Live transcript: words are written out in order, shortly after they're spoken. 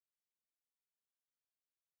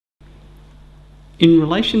In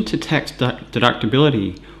relation to tax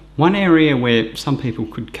deductibility, one area where some people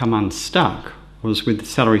could come unstuck was with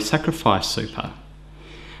salary sacrifice super.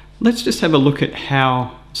 Let's just have a look at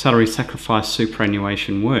how salary sacrifice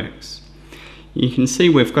superannuation works. You can see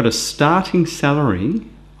we've got a starting salary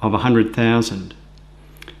of $100,000.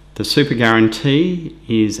 The super guarantee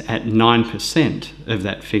is at 9% of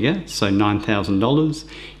that figure, so $9,000,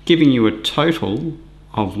 giving you a total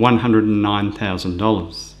of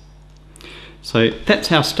 $109,000. So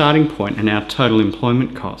that's our starting point and our total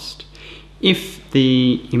employment cost. If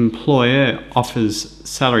the employer offers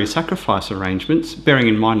salary sacrifice arrangements, bearing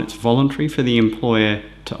in mind it's voluntary for the employer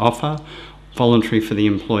to offer, voluntary for the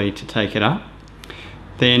employee to take it up,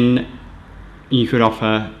 then you could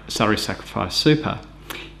offer salary sacrifice super.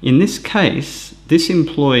 In this case, this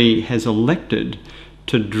employee has elected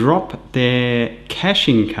to drop their cash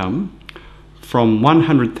income from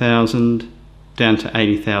 $100,000 down to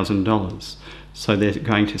 $80,000. So they're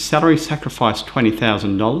going to salary sacrifice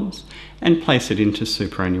 $20,000 and place it into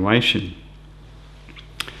superannuation.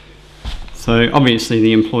 So obviously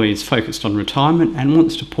the employee is focused on retirement and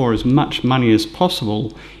wants to pour as much money as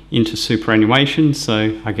possible into superannuation.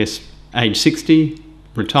 So I guess age 60,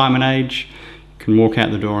 retirement age, can walk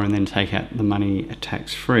out the door and then take out the money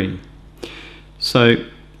tax-free. So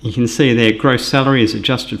you can see their gross salary is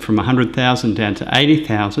adjusted from $100,000 down to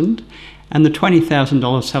 $80,000, and the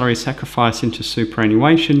 $20,000 salary sacrifice into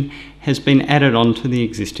superannuation has been added on to the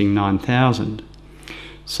existing $9,000.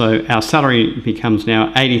 So our salary becomes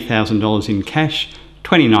now $80,000 in cash,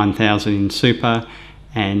 $29,000 in super,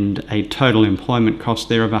 and a total employment cost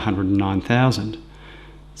there of $109,000.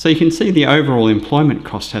 So you can see the overall employment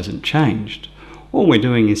cost hasn't changed. All we're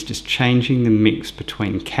doing is just changing the mix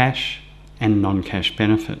between cash and non-cash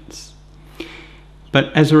benefits.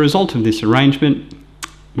 But as a result of this arrangement,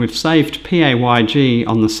 we've saved PAYG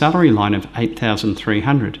on the salary line of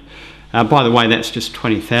 $8,300. By the way, that's just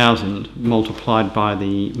 $20,000 multiplied by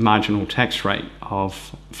the marginal tax rate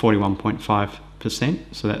of 41.5%,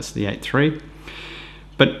 so that's the 8.3.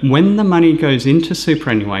 But when the money goes into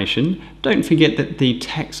superannuation, don't forget that the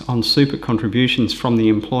tax on super contributions from the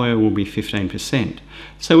employer will be 15%.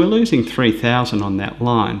 So we're losing $3,000 on that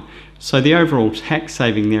line. So the overall tax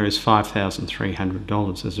saving there is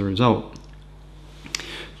 $5,300 as a result.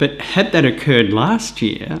 But had that occurred last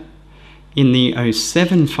year, in the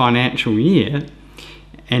 07 financial year,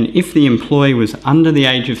 and if the employee was under the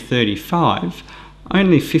age of 35,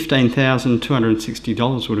 only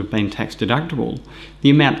 $15,260 would have been tax deductible. The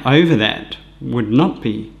amount over that would not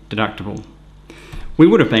be deductible. We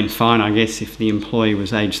would have been fine, I guess, if the employee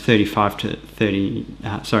was aged 35 to 30,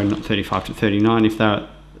 sorry, not 35 to 39, if they were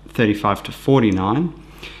 35 to 49,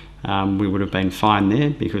 we would have been fine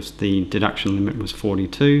there because the deduction limit was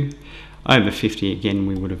 42. Over 50, again,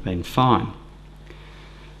 we would have been fine.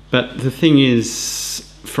 But the thing is,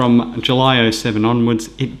 from July 07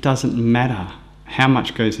 onwards, it doesn't matter how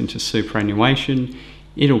much goes into superannuation,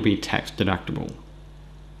 it'll be tax deductible.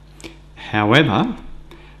 However,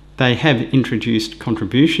 they have introduced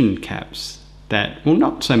contribution caps that, well,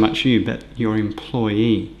 not so much you, but your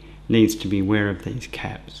employee needs to be aware of these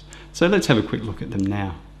caps. So let's have a quick look at them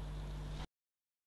now.